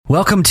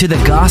Welcome to the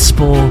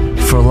Gospel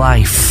for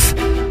Life.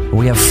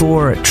 We have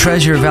 4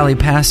 Treasure Valley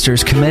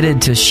pastors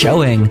committed to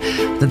showing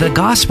that the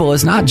gospel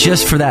is not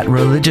just for that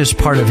religious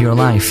part of your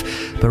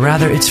life, but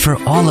rather it's for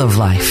all of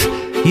life.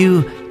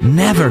 You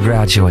never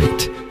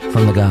graduate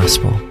from the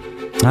gospel.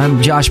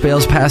 I'm Josh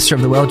Bales, pastor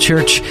of the Well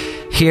Church,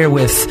 here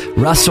with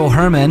Russell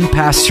Herman,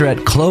 pastor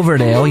at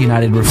Cloverdale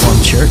United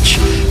Reformed Church,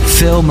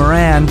 Phil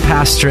Moran,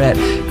 pastor at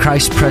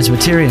Christ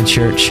Presbyterian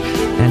Church,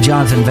 and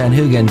Jonathan Van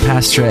Hoogen,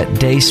 pastor at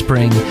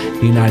Dayspring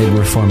United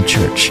Reformed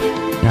Church.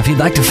 Now, if you'd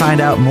like to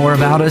find out more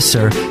about us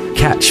or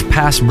catch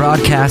past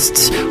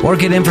broadcasts or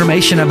get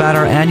information about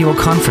our annual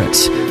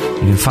conference,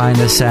 you can find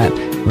us at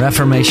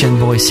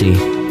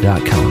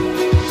reformationboise.com.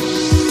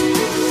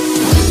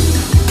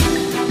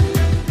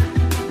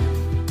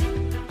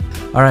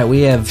 All right,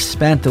 we have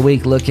spent the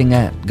week looking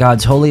at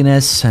God's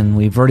holiness, and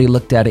we've already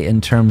looked at it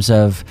in terms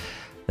of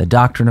the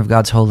doctrine of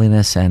God's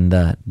holiness and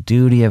the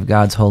duty of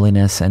God's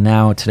holiness. And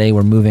now today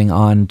we're moving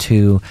on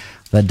to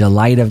the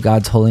delight of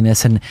God's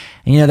holiness. And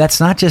you know,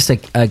 that's not just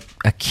a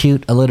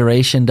cute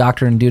alliteration,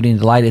 doctrine, duty, and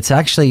delight. It's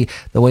actually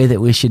the way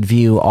that we should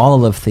view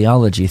all of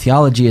theology.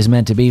 Theology is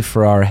meant to be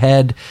for our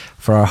head,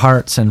 for our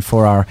hearts, and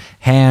for our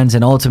hands.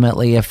 And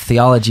ultimately, if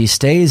theology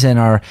stays in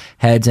our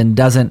heads and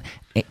doesn't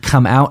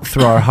come out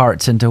through our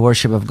hearts into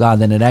worship of God,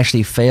 then it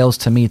actually fails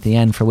to meet the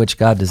end for which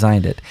God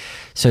designed it.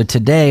 So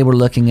today we're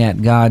looking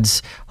at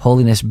God's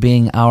holiness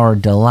being our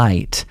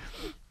delight.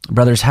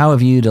 Brothers, how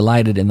have you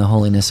delighted in the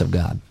holiness of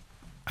God?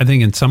 I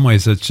think in some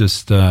ways it's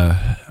just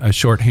a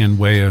shorthand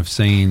way of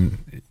saying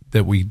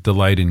that we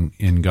delight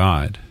in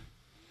God.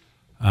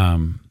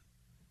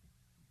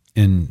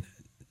 In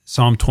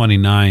Psalm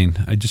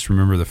 29, I just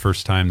remember the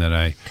first time that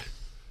I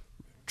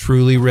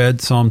truly read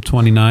Psalm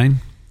 29.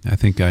 I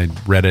think I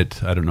read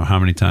it, I don't know how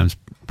many times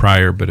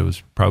prior, but it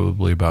was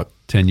probably about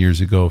 10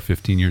 years ago,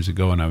 15 years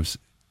ago, and I was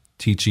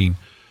teaching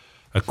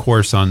a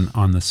course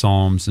on the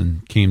Psalms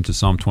and came to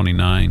Psalm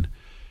 29.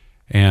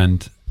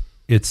 And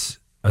it's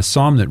a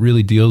psalm that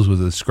really deals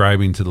with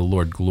ascribing to the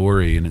Lord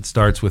glory, and it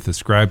starts with,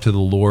 "Ascribe to the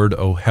Lord,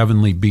 O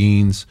heavenly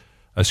beings,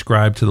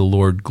 ascribe to the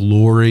Lord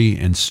glory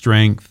and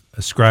strength,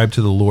 ascribe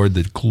to the Lord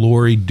the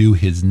glory due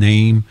his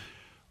name,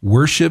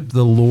 worship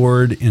the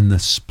Lord in the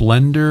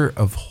splendor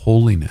of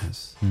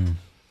holiness."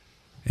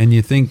 And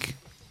you think,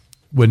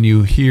 when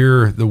you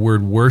hear the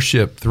word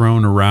worship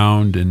thrown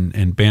around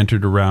and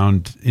bantered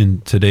around in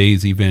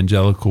today's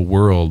evangelical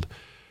world,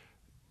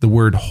 the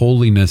word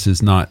holiness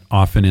is not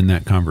often in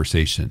that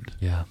conversation.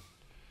 Yeah.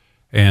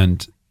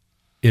 And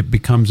it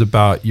becomes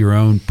about your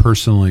own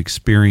personal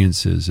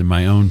experiences and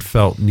my own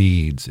felt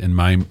needs and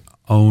my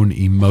own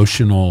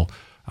emotional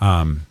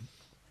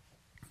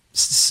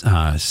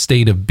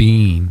state of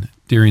being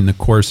during the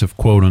course of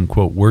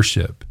quote-unquote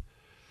worship.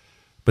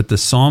 But the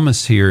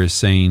psalmist here is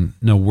saying,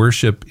 no,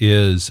 worship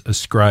is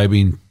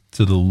ascribing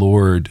to the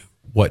Lord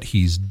what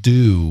he's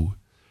due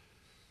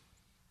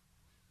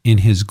in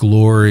his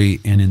glory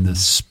and in the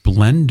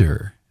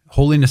splendor.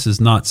 Holiness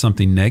is not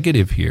something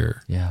negative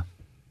here. Yeah.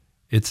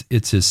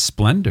 It's his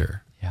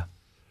splendor. Yeah.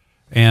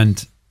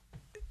 And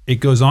it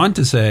goes on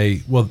to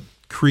say, well,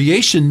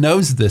 creation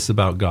knows this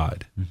about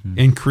God,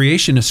 and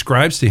creation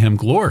ascribes to him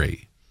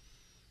glory.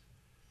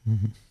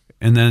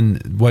 And then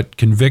what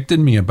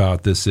convicted me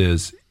about this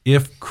is,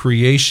 if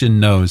creation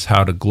knows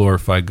how to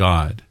glorify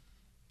God,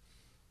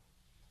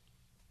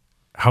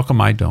 how come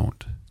I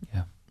don't?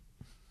 Yeah.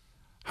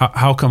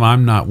 How come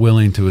I'm not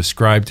willing to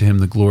ascribe to him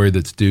the glory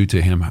that's due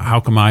to him? How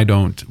come I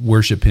don't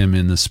worship him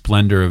in the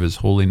splendor of his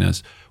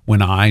holiness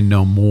when I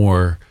know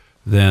more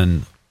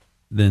than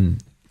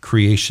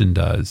creation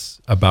does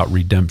about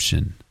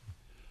redemption?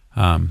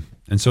 And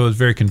so it was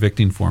very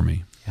convicting for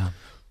me. Yeah.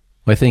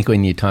 Well, I think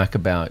when you talk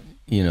about,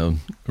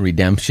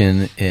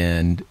 redemption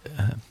and,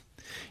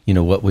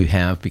 what we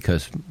have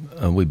because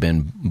we've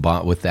been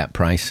bought with that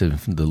price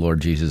of the Lord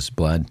Jesus'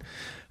 blood,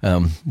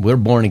 we're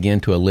born again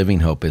to a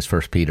living hope, as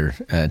 1 Peter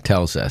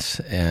tells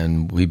us.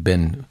 And we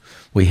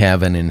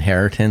have an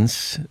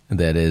inheritance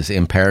that is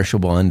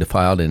imperishable,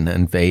 undefiled, and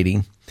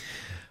unfading.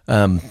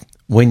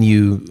 When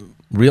you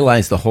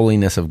realize the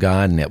holiness of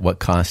God and at what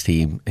cost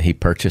He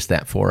purchased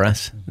that for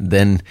us,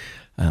 then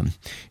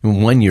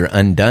when you're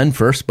undone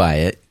first by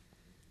it,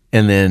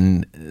 and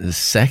then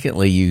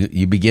secondly,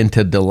 you begin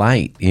to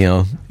delight,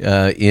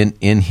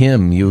 in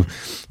Him.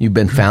 You've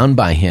been found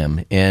by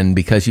Him, and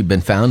because you've been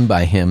found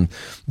by Him,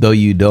 though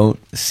you don't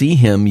see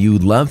Him, you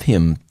love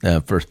Him.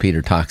 1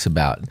 Peter talks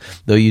about,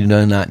 though you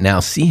do not now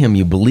see Him,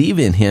 you believe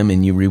in Him,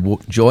 and you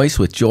rejoice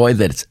with joy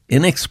that's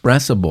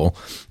inexpressible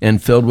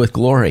and filled with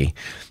glory,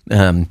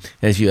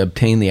 as you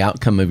obtain the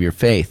outcome of your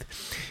faith.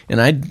 And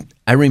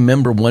I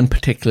remember one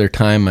particular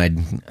time I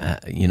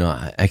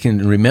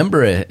can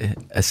remember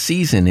a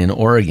season in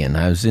Oregon.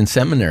 I was in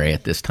seminary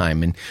at this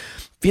time and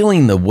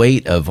feeling the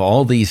weight of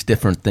all these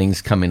different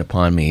things coming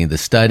upon me, the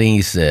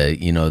studies, the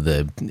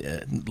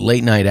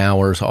late night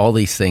hours, all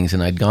these things.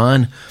 And I'd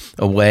gone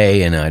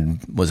away and I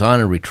was on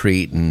a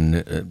retreat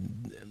and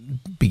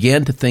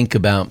began to think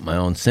about my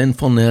own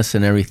sinfulness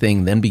and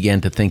everything, then began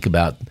to think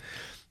about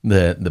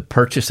the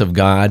purchase of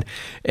God,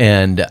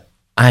 and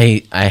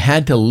I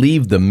had to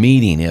leave the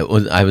meeting.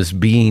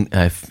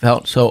 I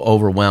felt so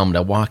overwhelmed. I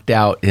walked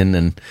out in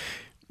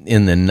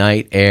the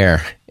night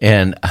air,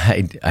 and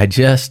I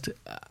just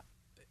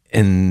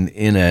in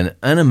an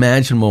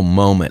unimaginable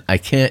moment, I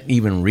can't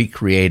even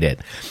recreate it.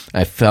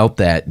 I felt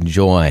that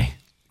joy,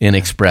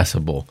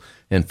 inexpressible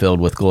and filled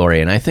with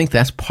glory, and I think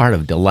that's part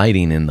of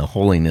delighting in the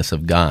holiness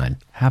of God.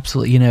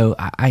 Absolutely.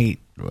 I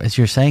as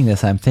you're saying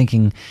this, I'm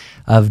thinking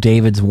of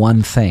David's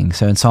one thing.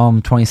 So in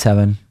Psalm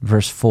 27,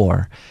 verse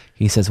 4,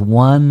 he says,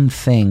 "One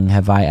thing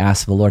have I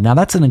asked of the Lord." Now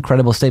that's an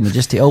incredible statement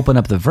just to open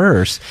up the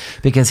verse,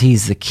 because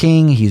he's the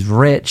king, he's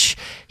rich,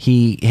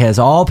 he has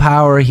all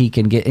power, he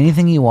can get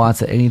anything he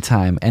wants at any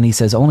time. And he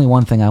says, only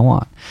one thing I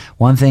want.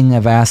 One thing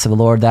I've asked of the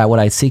Lord, that what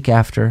I seek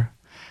after,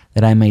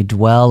 that I may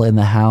dwell in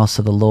the house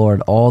of the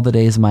Lord all the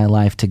days of my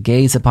life, to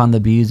gaze upon the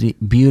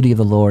beauty of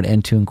the Lord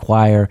and to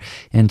inquire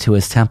into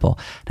his temple.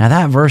 Now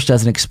that verse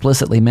doesn't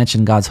explicitly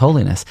mention God's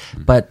holiness,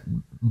 but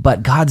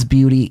God's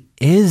beauty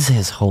is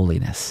his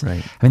holiness.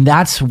 Right. I mean,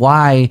 that's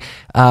why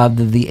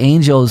the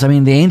angels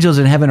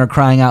in heaven are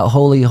crying out,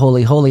 "Holy,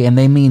 holy, holy," and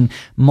they mean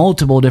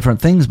multiple different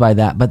things by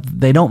that, but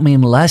they don't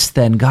mean less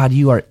than, God,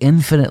 you are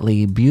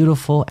infinitely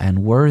beautiful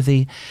and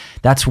worthy.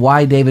 That's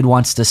why David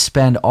wants to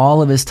spend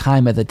all of his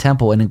time at the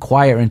temple and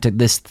inquire into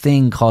this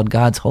thing called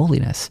God's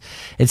holiness.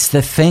 It's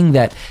the thing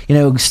that,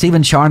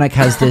 Stephen Charnock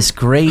has this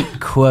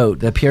great quote,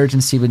 the Puritan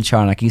Stephen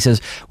Charnock. He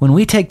says, when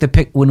we take the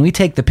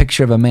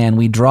picture of a man,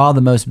 we draw the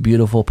most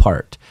beautiful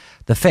part,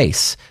 the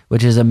face,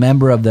 which is a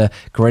member of the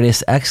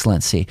greatest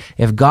excellency.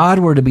 If God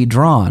were to be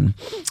drawn,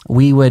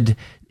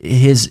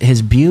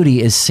 his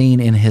beauty is seen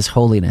in his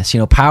holiness.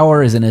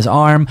 Power is in his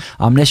arm,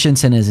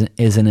 omniscience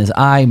is in his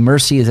eye,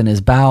 mercy is in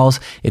his bowels,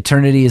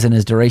 eternity is in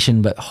his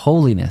duration, but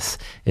holiness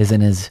is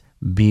in his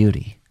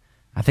beauty.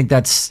 I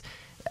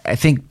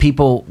think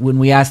people, when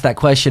we ask that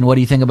question, what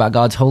do you think about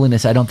God's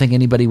holiness? I don't think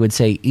anybody would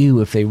say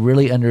ew if they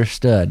really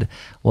understood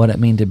what it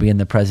means to be in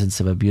the presence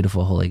of a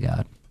beautiful, holy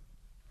God.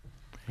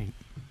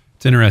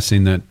 It's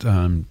interesting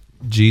that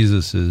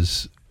Jesus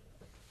is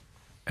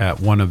at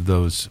one of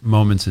those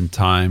moments in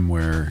time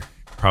where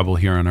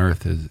probably here on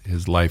earth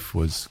his life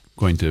was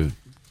going to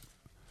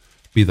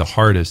be the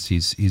hardest.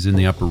 He's in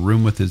the upper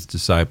room with his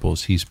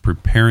disciples. He's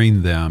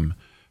preparing them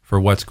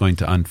for what's going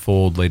to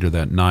unfold later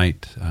that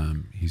night.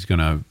 He's going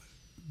to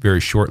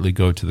very shortly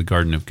go to the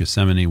Garden of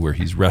Gethsemane, where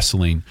he's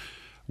wrestling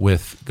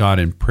with God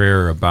in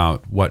prayer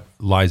about what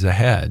lies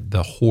ahead,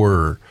 the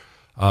horror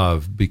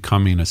of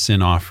becoming a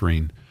sin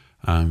offering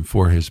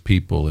for his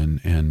people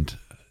and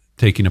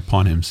taking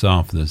upon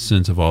himself the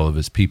sins of all of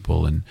his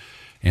people,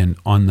 and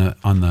on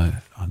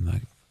the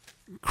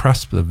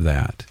cusp of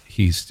that,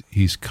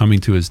 he's coming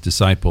to his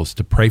disciples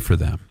to pray for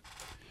them.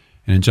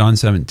 And in John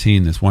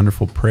 17, this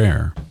wonderful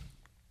prayer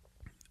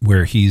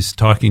where he's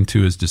talking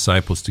to his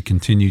disciples to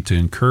continue to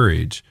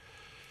encourage,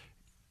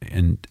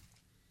 and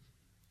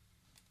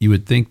you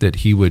would think that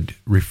he would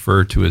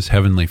refer to his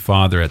heavenly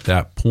Father at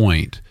that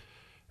point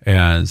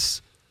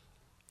as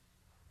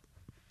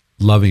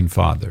loving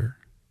Father,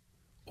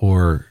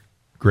 or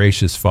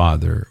gracious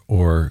Father,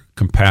 or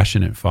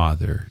compassionate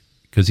Father,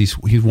 because he's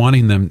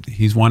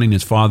wanting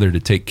his Father to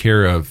take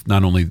care of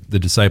not only the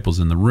disciples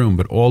in the room,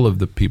 but all of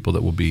the people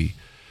that will be.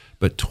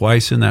 But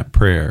twice in that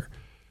prayer,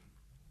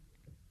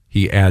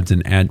 he adds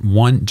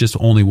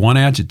only one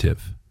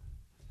adjective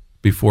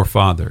before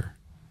Father,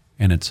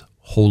 and it's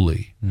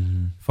holy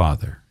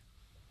Father.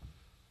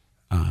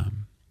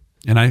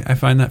 And I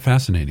find that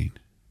fascinating,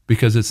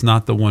 because it's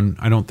not the one.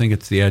 I don't think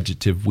it's the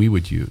adjective we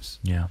would use.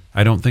 Yeah.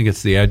 I don't think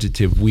it's the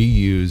adjective we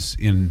use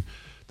in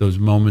those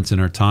moments in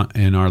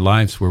our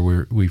lives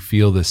where we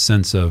feel this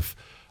sense of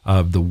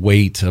the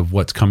weight of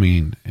what's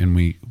coming, and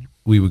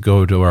we would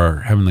go to our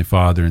Heavenly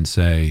Father and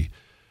say,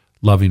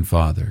 "Loving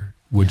Father,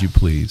 would you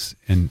please?"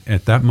 And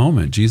at that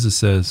moment, Jesus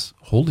says,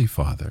 "Holy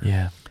Father."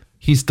 Yeah.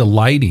 He's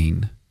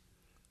delighting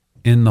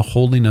in the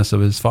holiness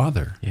of his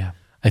Father. Yeah.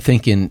 I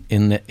think in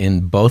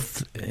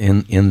both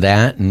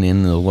that and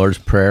in the Lord's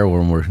Prayer,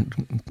 when we're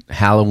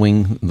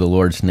hallowing the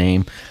Lord's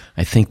name,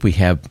 I think we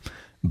have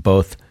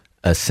both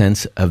a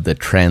sense of the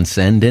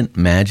transcendent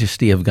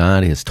majesty of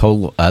God, his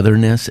total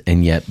otherness,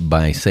 and yet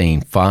by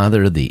saying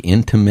Father, the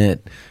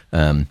intimate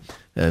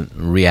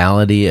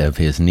reality of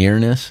his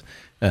nearness.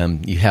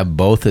 You have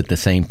both at the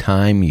same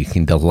time. You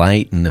can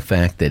delight in the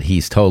fact that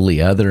he's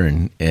totally other,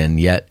 and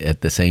yet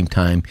at the same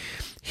time,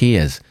 he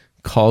has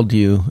called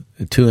you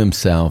to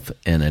himself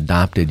and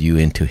adopted you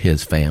into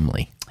his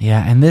family.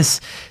 Yeah, and this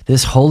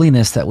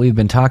holiness that we've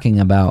been talking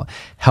about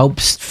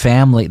helps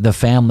the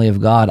family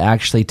of God,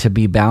 actually to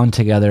be bound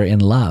together in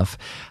love.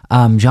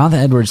 Jonathan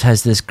Edwards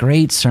has this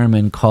great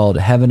sermon called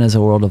 "Heaven is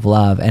a World of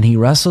Love," and he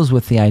wrestles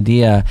with the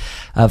idea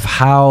of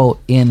how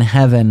in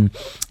heaven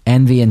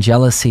envy and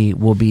jealousy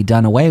will be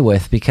done away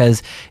with,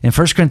 because in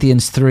 1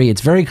 Corinthians 3, it's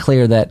very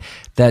clear that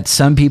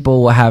some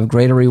people will have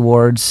greater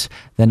rewards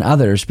than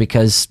others,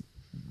 because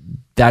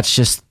that's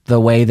just the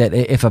way that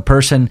if a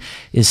person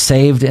is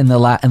saved in the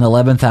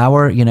 11th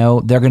hour,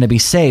 they're going to be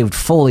saved,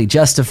 fully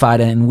justified,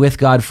 and with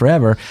God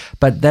forever.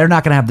 But they're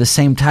not going to have the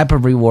same type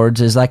of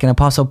rewards as like an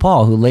Apostle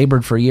Paul, who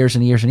labored for years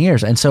and years and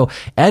years. And so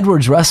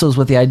Edwards wrestles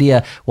with the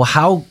idea, well,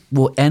 how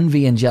will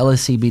envy and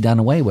jealousy be done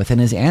away with?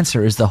 And his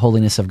answer is the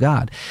holiness of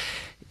God.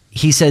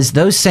 He says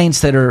those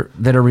saints that are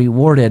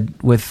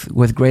rewarded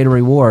with greater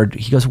reward,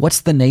 he goes,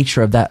 what's the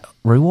nature of that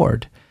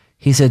reward?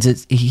 He says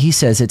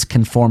it's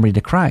conformity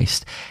to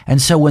Christ. And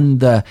so when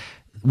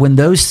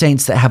those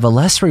saints that have a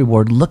less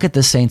reward look at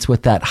the saints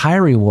with that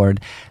higher reward,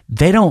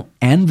 they don't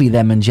envy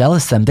them and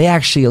jealous them. They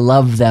actually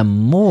love them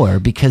more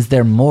because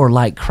they're more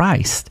like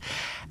Christ.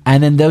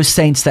 And then those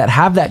saints that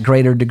have that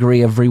greater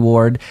degree of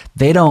reward,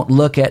 they don't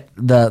look at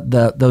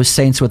those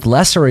saints with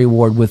lesser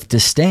reward with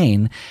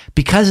disdain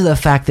because of the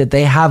fact that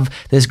they have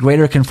this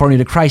greater conformity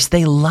to Christ.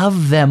 They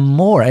love them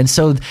more. And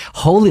so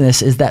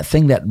holiness is that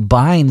thing that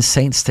binds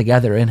saints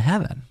together in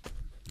heaven.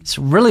 It's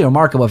really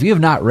remarkable. If you have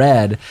not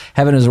read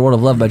Heaven is a World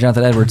of Love by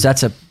Jonathan Edwards,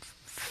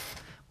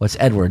 what's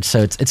Edwards?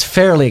 So it's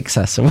fairly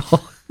accessible.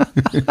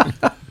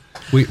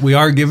 We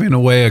are giving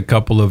away a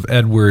couple of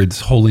Edwards'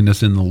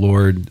 Holiness in the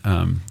Lord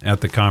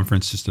at the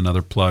conference. Just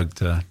another plug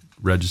to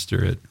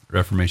register at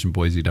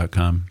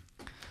reformationboise.com.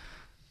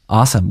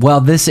 Awesome.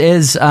 Well, this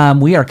is,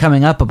 we are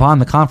coming up upon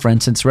the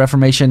conference. It's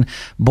Reformation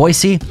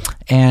Boise,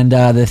 and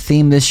the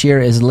theme this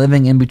year is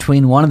Living in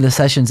Between. One of the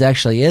sessions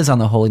actually is on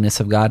the holiness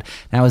of God.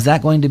 Now, is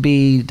that going to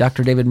be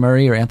Dr. David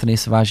Murray or Anthony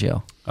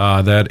Savaggio?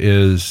 That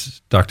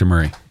is Dr.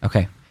 Murray.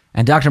 Okay.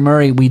 And Dr.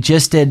 Murray, we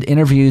just did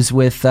interviews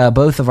with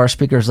both of our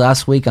speakers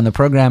last week on the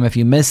program. If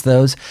you missed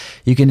those,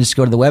 you can just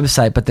go to the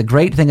website. But the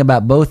great thing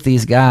about both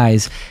these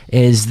guys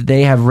is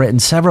they have written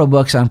several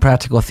books on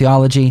practical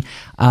theology.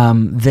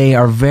 They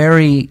are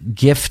very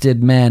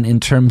gifted men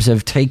in terms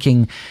of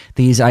taking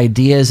these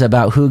ideas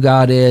about who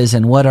God is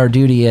and what our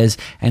duty is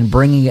and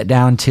bringing it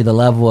down to the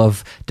level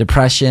of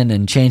depression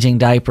and changing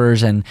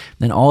diapers and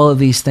all of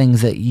these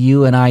things that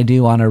you and I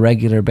do on a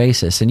regular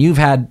basis. And you've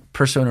had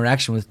personal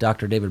interaction with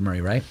Dr. David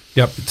Murray, right?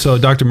 Yep. So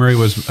Dr. Murray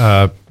was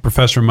a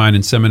professor of mine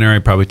in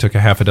seminary, probably took a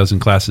half a dozen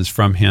classes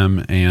from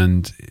him,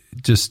 and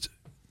just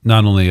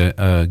not only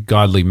a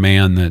godly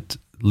man that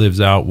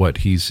lives out what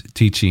he's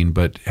teaching,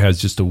 but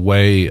has just a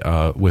way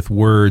with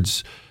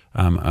words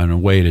and a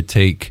way to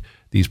take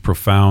these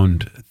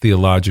profound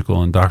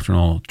theological and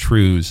doctrinal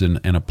truths and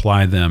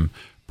apply them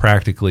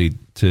practically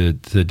to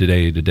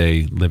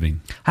day-to-day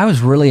living. I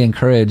was really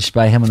encouraged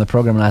by him on the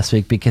program last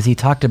week because he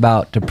talked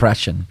about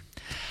depression.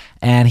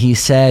 And he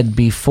said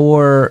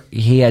before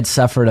he had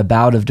suffered a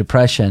bout of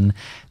depression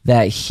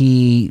that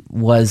he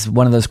was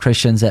one of those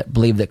Christians that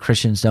believe that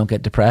Christians don't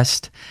get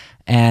depressed.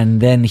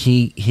 And then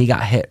he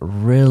got hit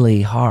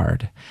really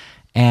hard.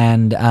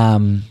 And I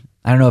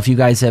don't know if you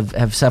guys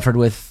have suffered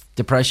with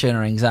depression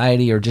or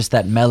anxiety or just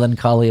that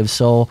melancholy of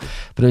soul,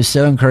 but it was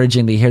so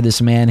encouraging to hear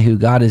this man who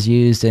God has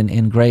used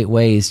in great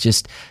ways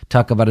just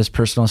talk about his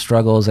personal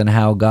struggles and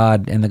how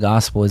God and the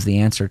gospel is the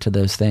answer to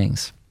those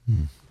things.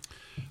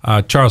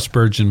 Charles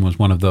Spurgeon was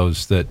one of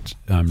those that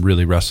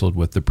really wrestled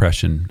with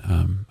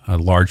depression a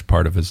large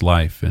part of his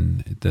life,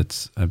 and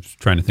I was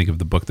trying to think of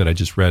the book that I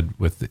just read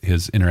with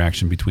his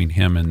interaction between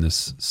him and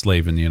this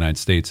slave in the United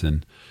States,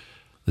 and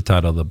the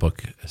title of the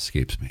book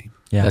escapes me.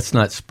 Yeah, that's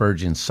not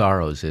Spurgeon's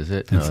Sorrows, is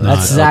it? No,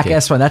 that's Zach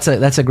Eswine.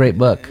 That's a great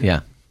book. Yeah.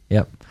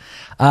 Yep.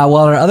 Well,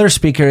 our other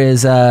speaker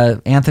is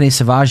Anthony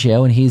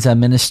Savaggio, and he's a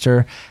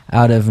minister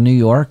out of New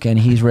York, and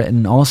he's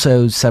written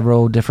also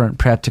several different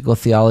practical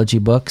theology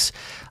books.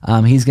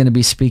 He's going to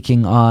be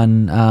speaking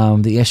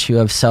on the issue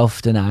of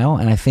self-denial,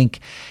 and I think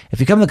if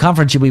you come to the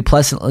conference, you'll be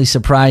pleasantly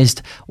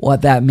surprised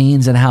what that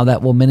means and how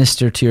that will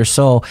minister to your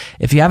soul.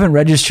 If you haven't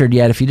registered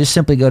yet, if you just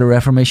simply go to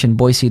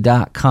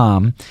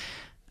reformationboise.com,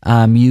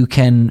 you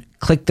can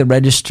click the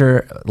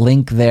register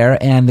link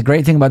there. And the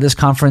great thing about this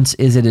conference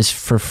is it is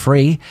for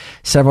free.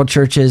 Several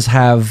churches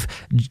have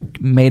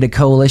made a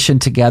coalition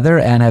together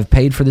and have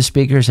paid for the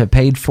speakers, have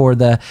paid for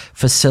the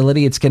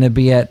facility. It's going to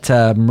be at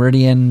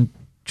Meridian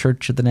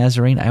Church of the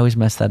Nazarene. I always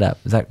mess that up.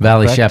 Is that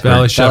Valley correct? Shepherd?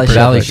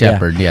 Valley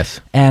Shepherd, yeah.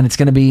 Yes. And it's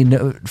going to be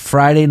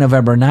Friday,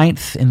 November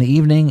 9th in the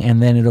evening,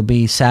 and then it'll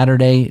be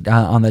Saturday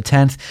on the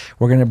 10th.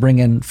 We're going to bring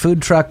in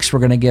food trucks. We're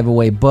going to give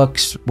away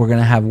books. We're going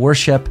to have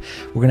worship.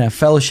 We're going to have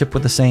fellowship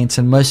with the saints.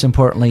 And most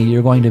importantly,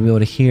 you're going to be able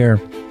to hear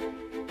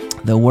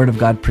the Word of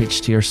God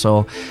preached to your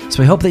soul.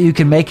 So we hope that you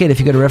can make it. If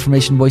you go to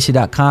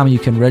reformationboise.com, you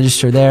can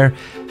register there.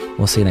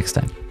 We'll see you next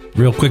time.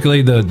 Real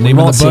quickly, the name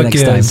of the book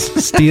is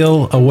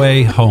Steal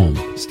Away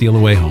Home. Steal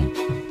Away Home.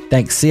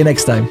 Thanks. See you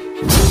next time.